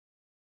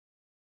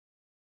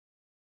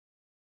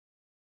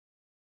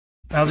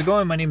How's it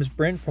going? My name is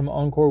Brent from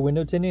Encore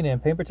Window Tinting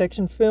and Paint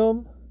Protection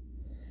Film.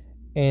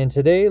 And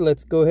today,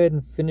 let's go ahead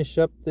and finish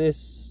up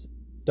this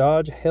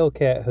Dodge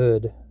Hellcat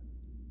hood.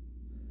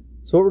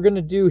 So what we're going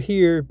to do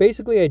here,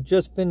 basically I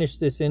just finished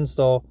this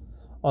install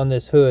on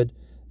this hood.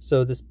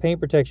 So this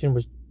paint protection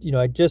was,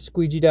 I just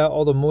squeegeed out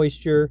all the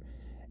moisture.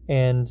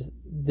 And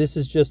this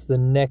is just the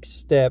next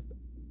step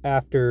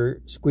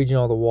after squeegeeing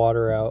all the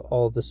water out,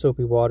 all of the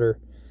soapy water.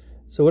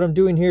 So what I'm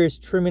doing here is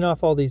trimming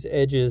off all these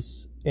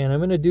edges. And I'm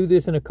going to do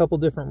this in a couple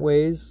different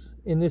ways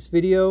in this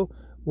video.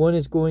 One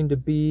is going to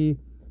be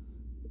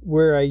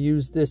where I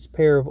use this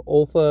pair of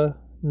Olfa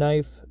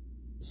knife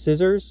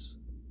scissors.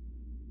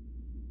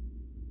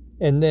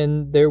 And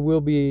then there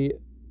will be,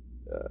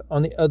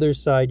 on the other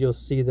side, you'll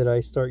see that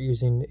I start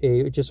using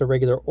just a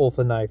regular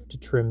Olfa knife to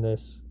trim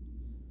this.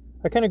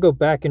 I kind of go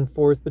back and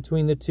forth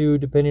between the two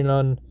depending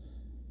on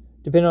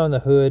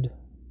the hood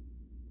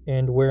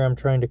and where I'm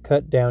trying to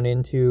cut down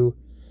into.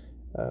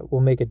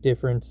 Will make a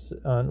difference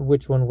on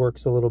which one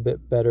works a little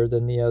bit better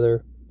than the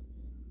other.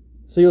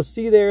 So you'll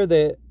see there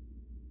that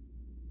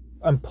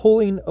I'm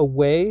pulling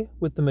away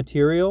with the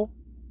material.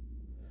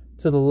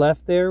 To the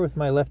left there with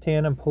my left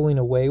hand, I'm pulling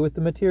away with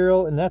the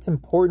material, and that's an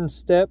important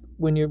step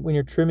when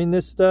you're trimming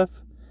this stuff.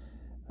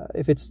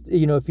 If it's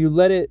if you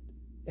let it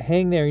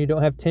hang there and you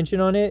don't have tension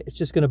on it, it's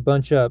just going to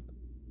bunch up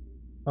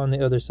on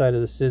the other side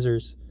of the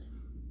scissors.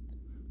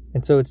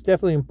 And so it's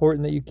definitely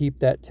important that you keep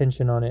that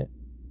tension on it.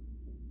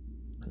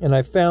 And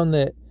I found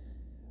that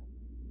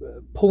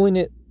pulling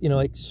it,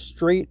 like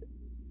straight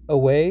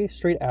away,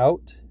 straight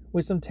out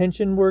with some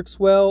tension works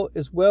well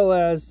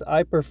as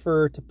I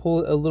prefer to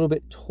pull it a little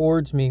bit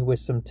towards me with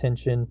some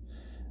tension.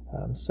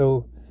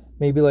 So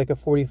maybe like a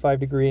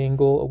 45-degree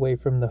angle away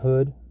from the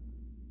hood.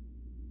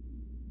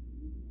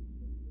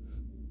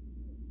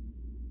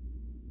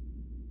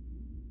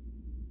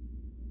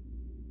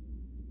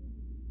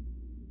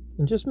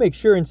 And just make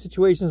sure in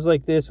situations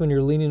like this, when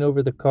you're leaning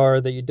over the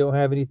car, that you don't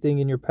have anything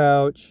in your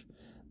pouch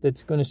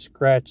that's going to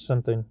scratch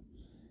something.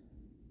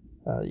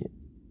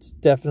 It's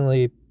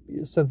definitely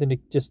something to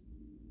just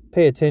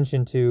pay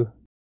attention to.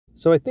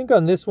 So I think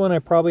on this one, I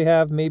probably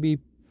have maybe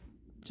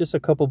just a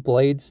couple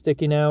blades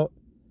sticking out.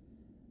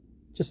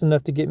 Just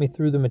enough to get me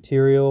through the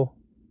material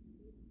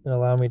and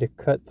allow me to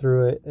cut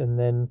through it. And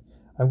then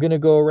I'm going to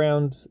go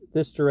around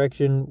this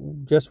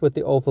direction just with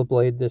the Olfa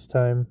blade this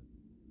time.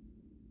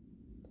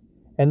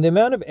 And the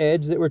amount of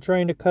edge that we're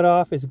trying to cut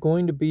off is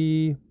going to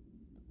be,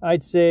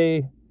 I'd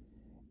say,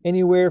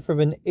 anywhere from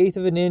 1/8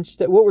 of an inch.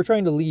 What we're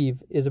trying to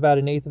leave is about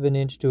 1/8 of an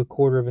inch to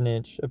 1/4 of an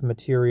inch of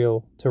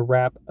material to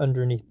wrap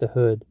underneath the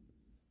hood.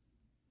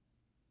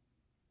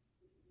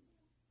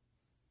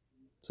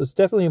 So it's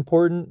definitely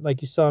important,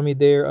 like you saw me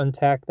there,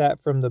 untack that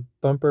from the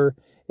bumper.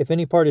 If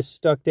any part is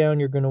stuck down,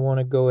 you're going to want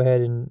to go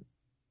ahead and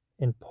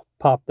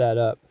pop that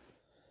up.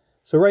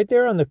 So right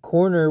there on the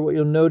corner, what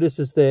you'll notice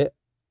is that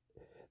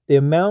the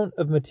amount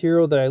of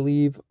material that I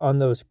leave on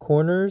those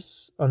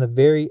corners, on the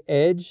very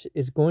edge,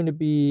 is going to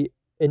be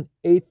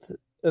 1/8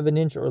 of an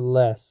inch or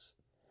less,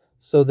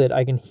 so that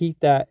I can heat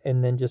that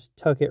and then just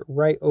tuck it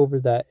right over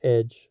that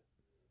edge.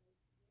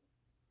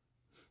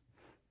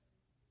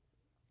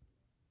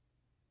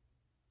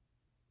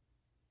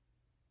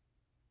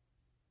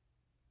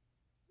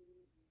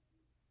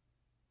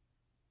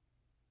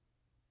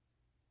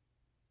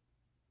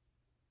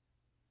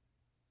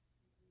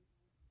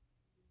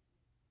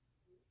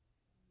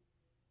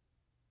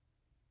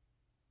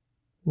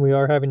 We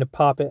are having to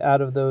pop it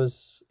out of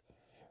those,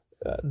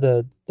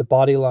 the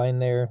body line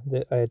there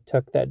that I had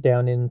tucked that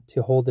down in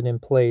to hold it in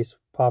place,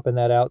 popping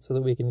that out so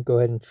that we can go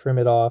ahead and trim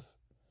it off.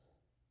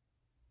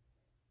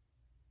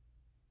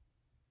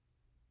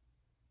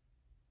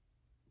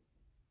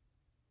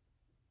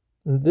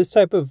 And this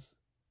type of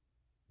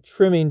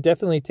trimming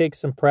definitely takes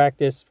some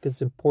practice, because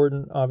it's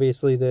important,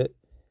 obviously, that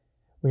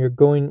when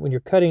you're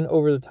cutting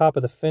over the top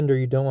of the fender,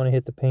 you don't want to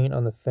hit the paint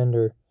on the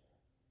fender.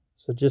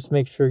 So just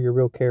make sure you're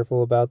real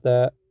careful about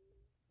that.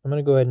 I'm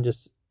going to go ahead and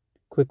just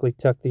quickly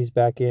tuck these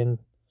back in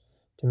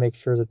to make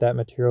sure that that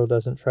material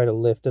doesn't try to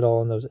lift at all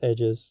on those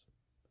edges.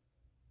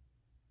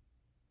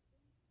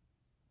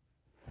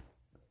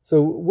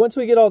 So once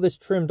we get all this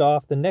trimmed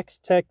off, the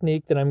next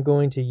technique that I'm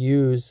going to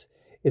use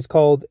is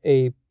called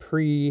a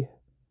pre-wrap.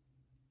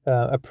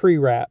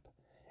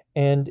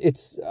 And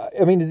it's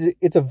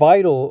a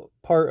vital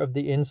part of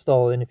the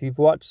install. And if you've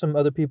watched some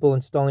other people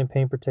installing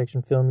paint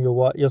protection film,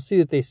 you'll see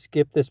that they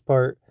skip this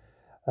part.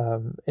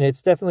 And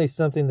it's definitely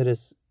something that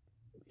has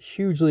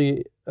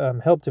hugely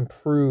helped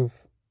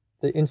improve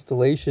the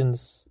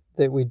installations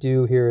that we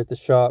do here at the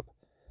shop.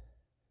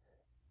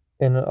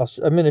 And I'm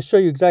going to show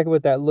you exactly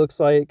what that looks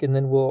like, and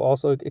then we'll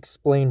also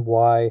explain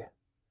why.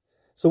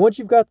 So once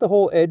you've got the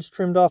whole edge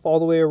trimmed off all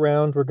the way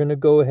around, we're going to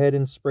go ahead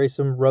and spray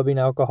some rubbing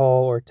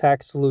alcohol or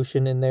tack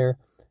solution in there.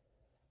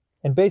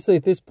 And basically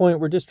at this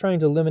point, we're just trying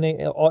to eliminate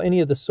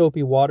any of the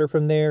soapy water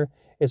from there,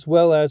 as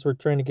well as we're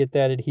trying to get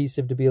that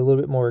adhesive to be a little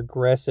bit more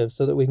aggressive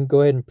so that we can go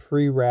ahead and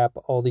pre-wrap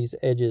all these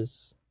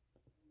edges.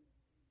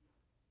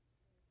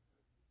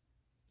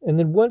 And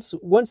then once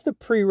the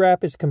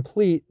pre-wrap is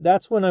complete,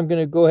 that's when I'm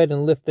going to go ahead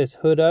and lift this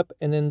hood up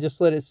and then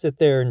just let it sit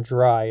there and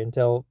dry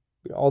until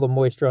all the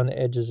moisture on the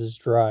edges is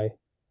dry.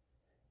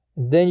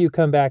 And then you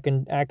come back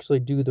and actually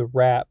do the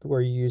wrap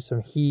where you use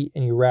some heat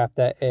and you wrap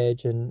that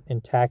edge and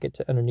tack it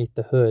to underneath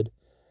the hood.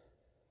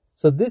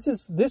 So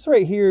this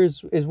right here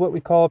is what we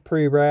call a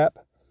pre-wrap.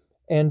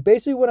 And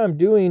basically what I'm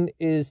doing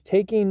is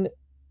taking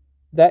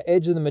that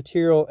edge of the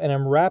material and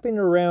I'm wrapping it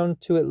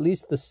around to at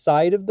least the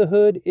side of the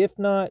hood, if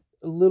not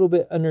a little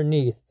bit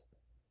underneath.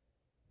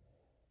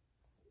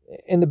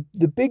 And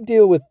the big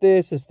deal with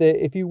this is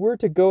that if you were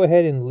to go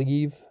ahead and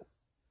leave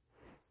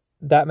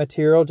that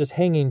material just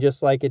hanging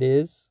just like it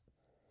is,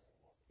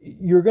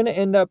 you're going to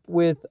end up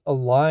with a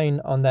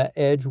line on that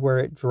edge where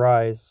it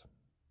dries.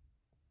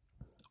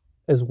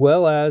 As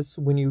well as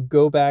when you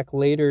go back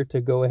later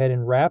to go ahead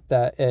and wrap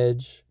that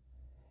edge,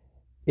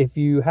 if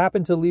you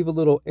happen to leave a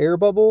little air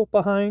bubble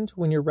behind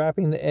when you're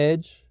wrapping the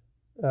edge,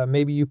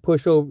 maybe you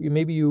push over,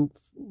 maybe you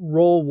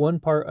roll one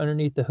part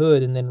underneath the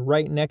hood and then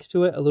right next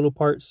to it, a little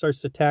part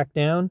starts to tack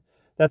down.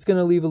 That's going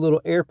to leave a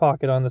little air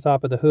pocket on the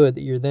top of the hood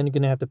that you're then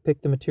going to have to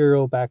pick the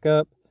material back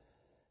up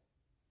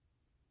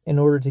in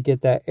order to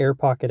get that air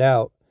pocket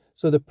out.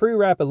 So the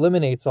pre-wrap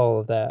eliminates all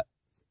of that.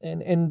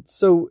 And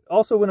so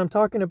also when I'm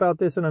talking about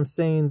this and I'm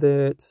saying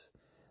that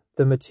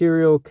the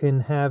material can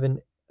have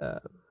an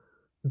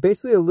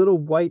basically a little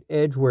white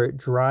edge where it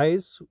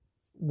dries,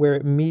 where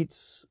it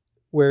meets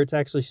where it's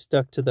actually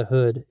stuck to the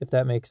hood, if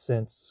that makes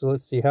sense. So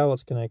let's see, how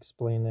else can I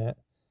explain that?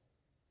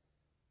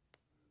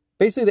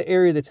 Basically the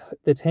area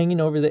that's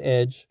hanging over the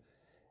edge,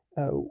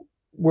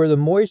 where the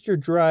moisture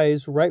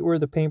dries, right where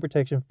the paint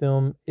protection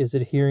film is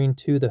adhering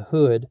to the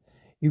hood,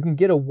 you can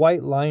get a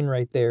white line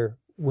right there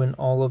when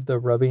all of the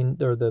rubbing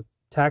or the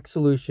tack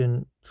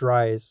solution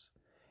dries.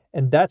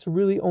 And that's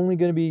really only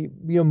going to be,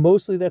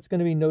 mostly that's going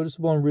to be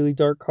noticeable on really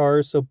dark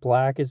cars. So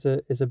black is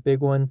a big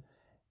one.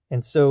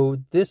 And so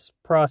this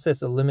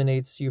process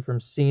eliminates you from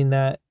seeing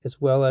that,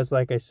 as well as,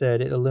 like I said,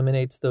 it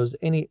eliminates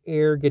any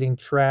air getting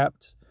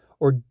trapped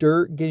or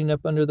dirt getting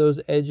up under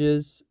those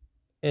edges.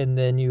 And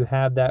then you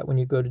have that when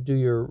you go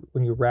to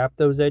when you wrap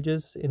those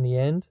edges in the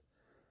end.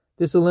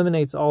 This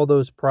eliminates all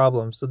those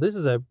problems. So this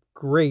is a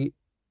great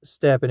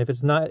step. And if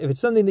it's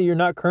something that you're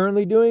not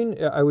currently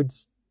doing, I would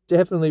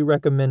definitely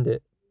recommend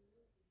it.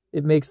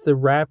 It makes the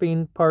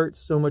wrapping part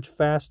so much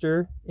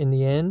faster in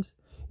the end.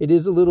 It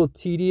is a little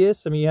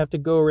tedious. I mean, you have to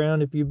go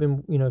around, if you've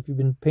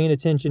been paying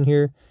attention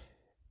here,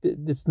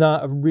 it's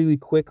not a really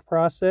quick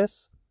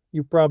process.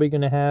 You're probably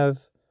going to have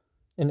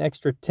an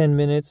extra 10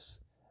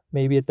 minutes,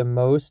 maybe at the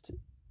most,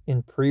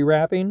 in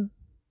pre-wrapping.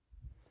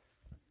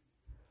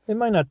 It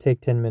might not take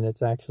 10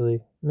 minutes,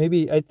 actually.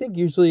 Maybe, I think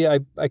usually I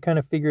kind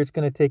of figure it's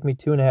going to take me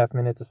 2.5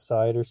 minutes a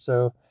side or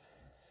so.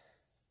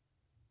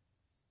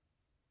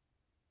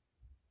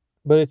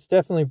 But it's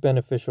definitely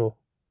beneficial.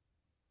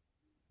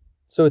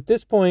 So at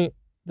this point,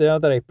 now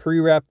that I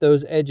pre-wrapped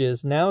those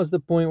edges, now is the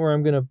point where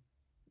I'm going to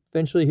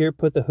eventually here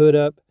put the hood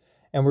up,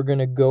 and we're going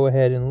to go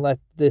ahead and let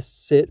this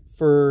sit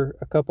for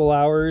a couple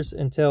hours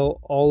until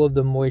all of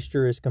the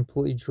moisture is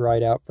completely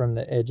dried out from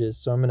the edges.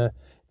 So I'm going to,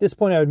 at this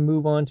point, I would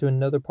move on to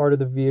another part of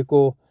the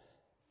vehicle,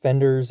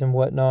 fenders and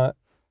whatnot,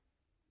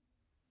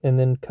 and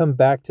then come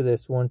back to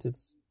this once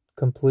it's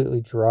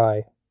completely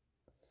dry.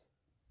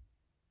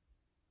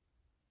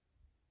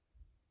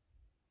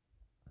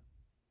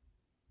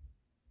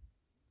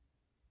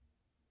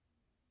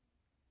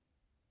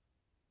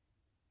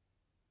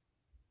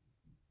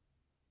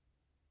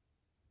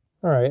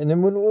 All right, and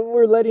then when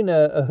we're letting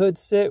a hood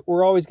sit,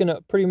 we're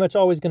pretty much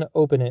always gonna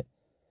open it,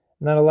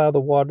 not allow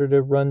the water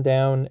to run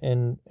down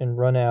and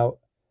run out,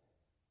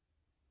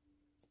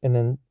 and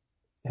then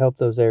help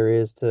those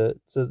areas to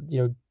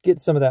get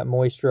some of that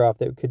moisture off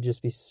that could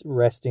just be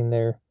resting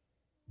there,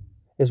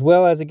 as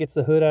well as it gets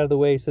the hood out of the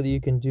way so that you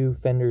can do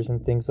fenders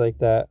and things like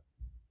that.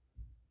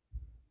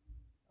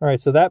 All right,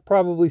 so that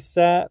probably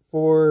sat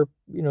for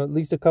at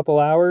least a couple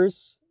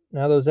hours.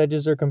 Now those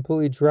edges are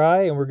completely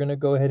dry, and we're going to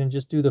go ahead and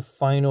just do the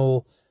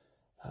final,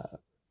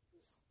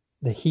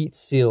 the heat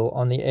seal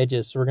on the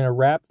edges. So we're going to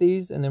wrap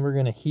these, and then we're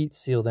going to heat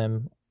seal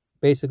them,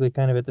 basically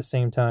kind of at the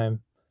same time.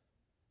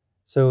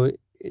 So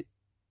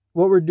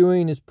what we're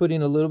doing is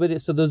putting a little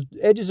bit, so those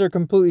edges are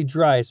completely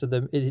dry, so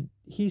the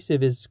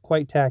adhesive is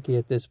quite tacky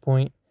at this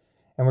point.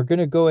 And we're going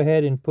to go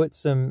ahead and put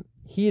some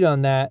heat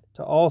on that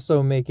to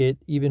also make it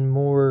even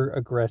more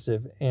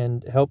aggressive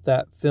and help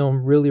that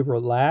film really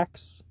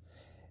relax,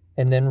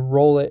 and then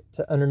roll it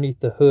to underneath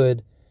the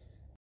hood.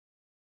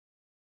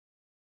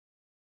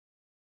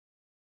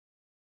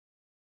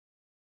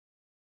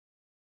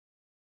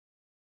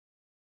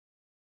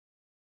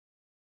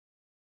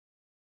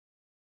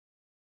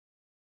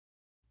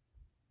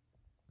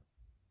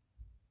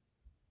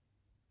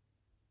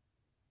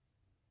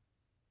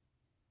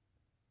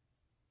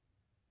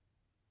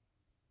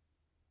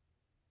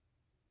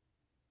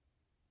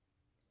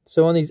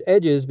 So on these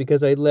edges,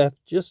 because I left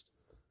just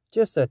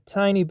a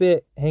tiny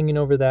bit hanging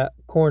over that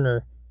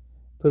corner,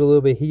 put a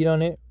little bit of heat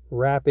on it,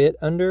 wrap it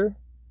under,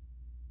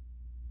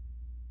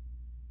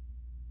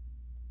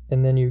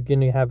 and then you're going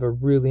to have a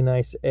really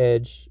nice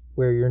edge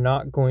where you're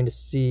not going to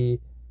see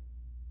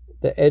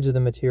the edge of the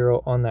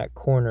material on that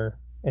corner,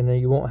 and then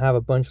you won't have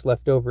a bunch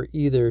left over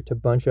either to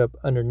bunch up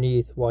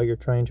underneath while you're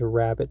trying to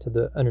wrap it to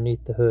the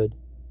underneath the hood.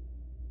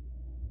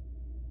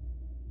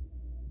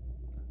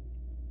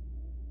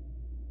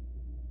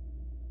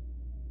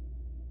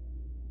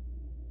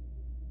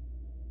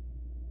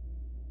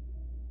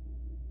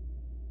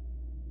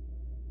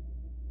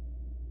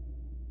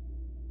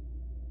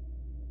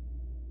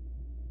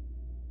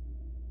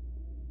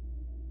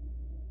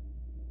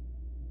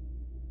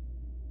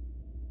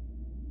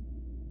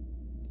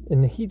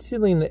 And the heat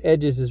sealing the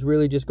edges is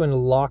really just going to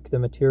lock the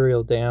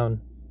material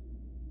down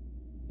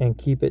and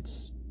keep it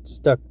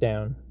stuck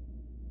down.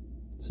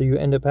 So you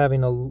end up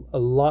having a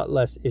lot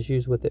less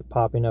issues with it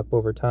popping up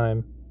over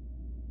time.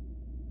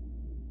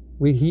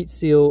 We heat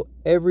seal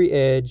every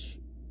edge,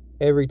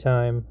 every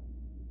time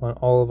on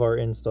all of our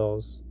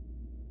installs.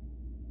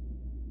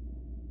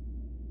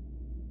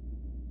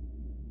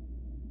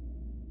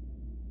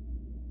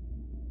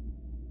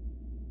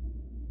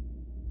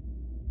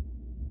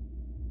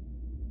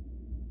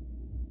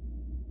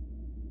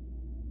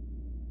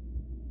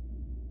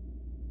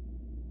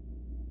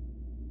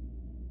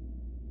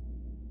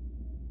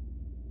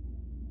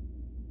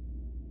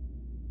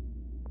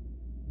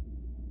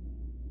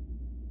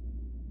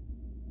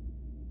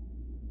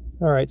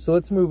 Alright, so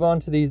let's move on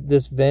to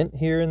this vent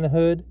here in the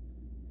hood.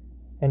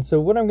 And so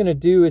what I'm going to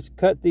do is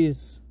cut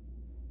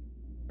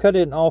it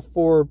in all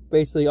four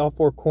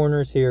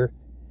corners here,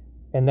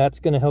 and that's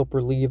going to help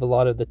relieve a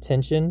lot of the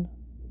tension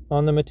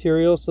on the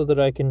material so that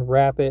I can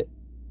wrap it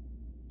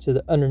to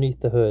the underneath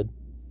the hood.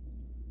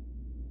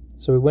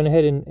 So we went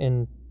ahead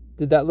and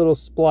did that little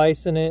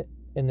splice in it,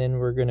 and then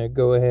we're going to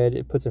go ahead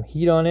and put some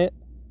heat on it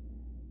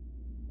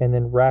and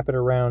then wrap it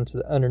around to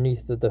the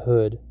underneath of the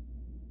hood.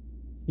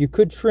 You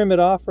could trim it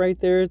off right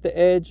there at the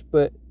edge,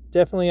 but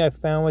definitely I've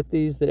found with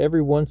these that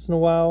every once in a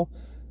while,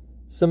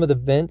 some of the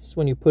vents,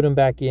 when you put them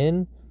back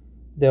in,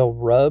 they'll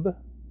rub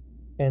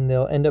and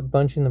they'll end up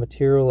bunching the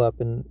material up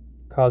and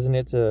causing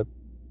it to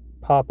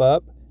pop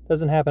up.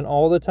 Doesn't happen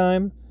all the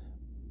time,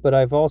 but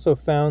I've also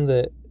found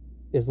that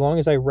as long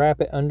as I wrap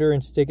it under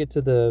and stick it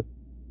to the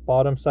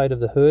bottom side of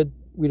the hood,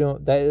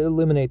 that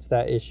eliminates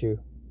that issue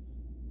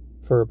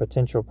for a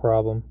potential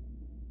problem.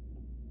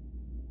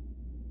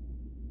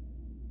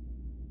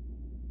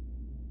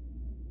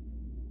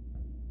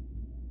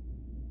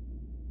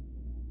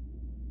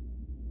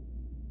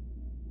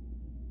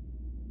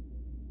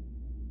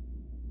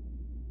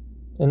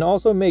 And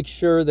also make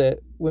sure that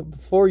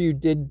before you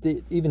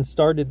even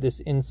started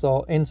this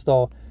install,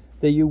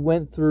 that you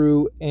went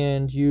through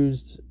and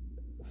used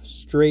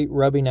straight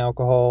rubbing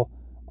alcohol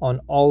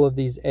on all of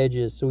these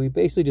edges. So we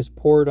basically just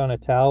pour it on a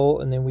towel,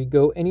 and then we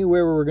go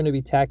anywhere where we're going to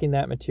be tacking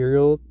that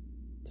material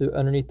to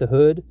underneath the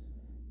hood.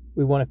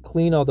 We want to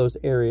clean all those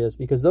areas,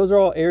 because those are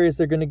all areas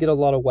that are going to get a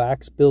lot of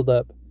wax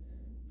buildup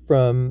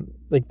from,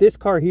 like this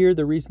car here.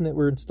 The reason that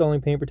we're installing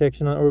paint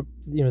protection on, or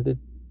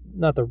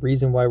not the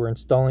reason why we're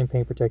installing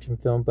paint protection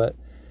film, but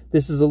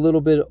this is a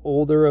little bit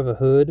older of a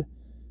hood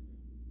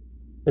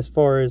as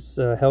far as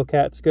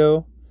Hellcats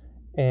go,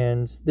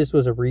 and this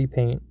was a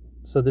repaint,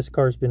 so this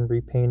car's been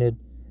repainted.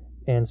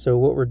 And so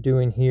what we're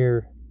doing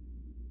here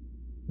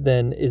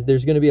then is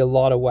there's going to be a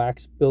lot of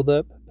wax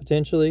buildup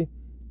potentially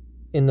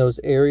in those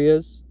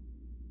areas,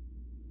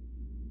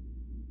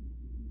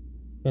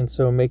 and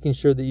so making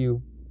sure that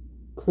you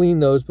clean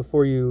those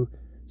before you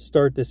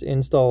start this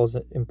install is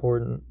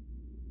important.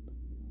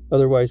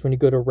 Otherwise, when you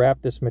go to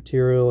wrap this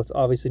material, it's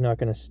obviously not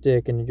going to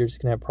stick, and you're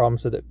just going to have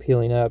problems with it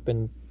peeling up,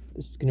 and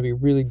it's going to be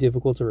really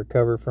difficult to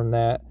recover from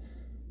that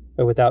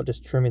without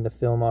just trimming the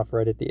film off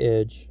right at the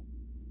edge.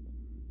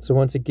 So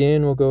once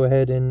again, we'll go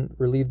ahead and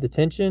relieve the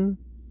tension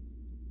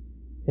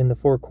in the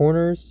four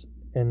corners,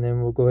 and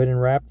then we'll go ahead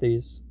and wrap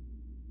these.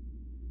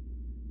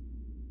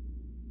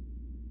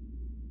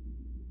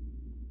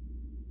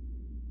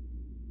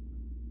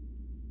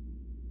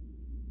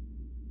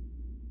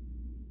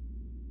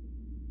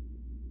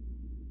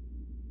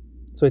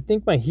 So I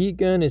think my heat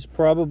gun is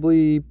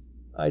probably,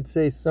 I'd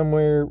say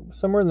somewhere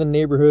in the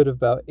neighborhood of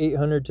about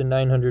 800 to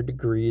 900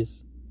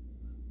 degrees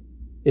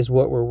is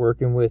what we're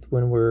working with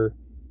when we're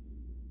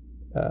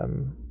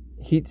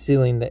heat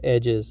sealing the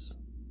edges.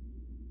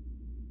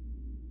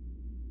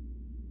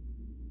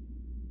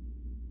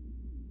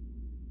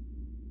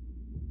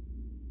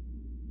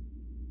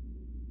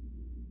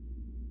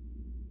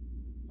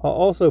 I'll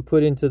also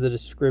put into the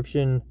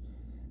description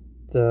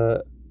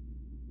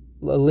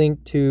a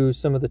link to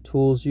some of the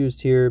tools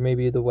used here,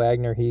 maybe the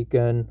Wagner heat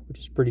gun, which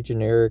is pretty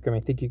generic. I mean,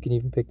 I think you can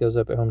even pick those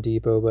up at Home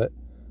Depot, but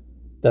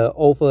the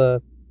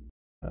Olfa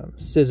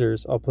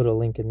scissors, I'll put a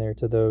link in there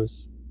to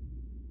those.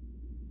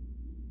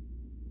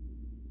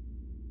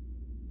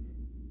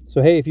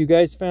 So hey, if you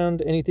guys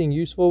found anything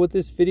useful with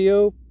this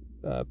video,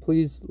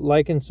 please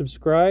like and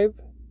subscribe,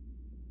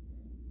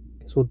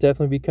 because we'll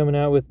definitely be coming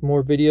out with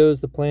more videos.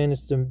 The plan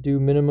is to do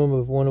minimum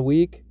of one a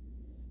week.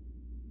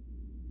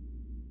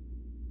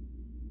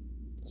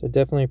 So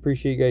definitely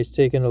appreciate you guys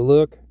taking a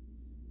look,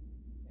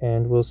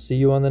 and we'll see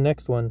you on the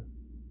next one.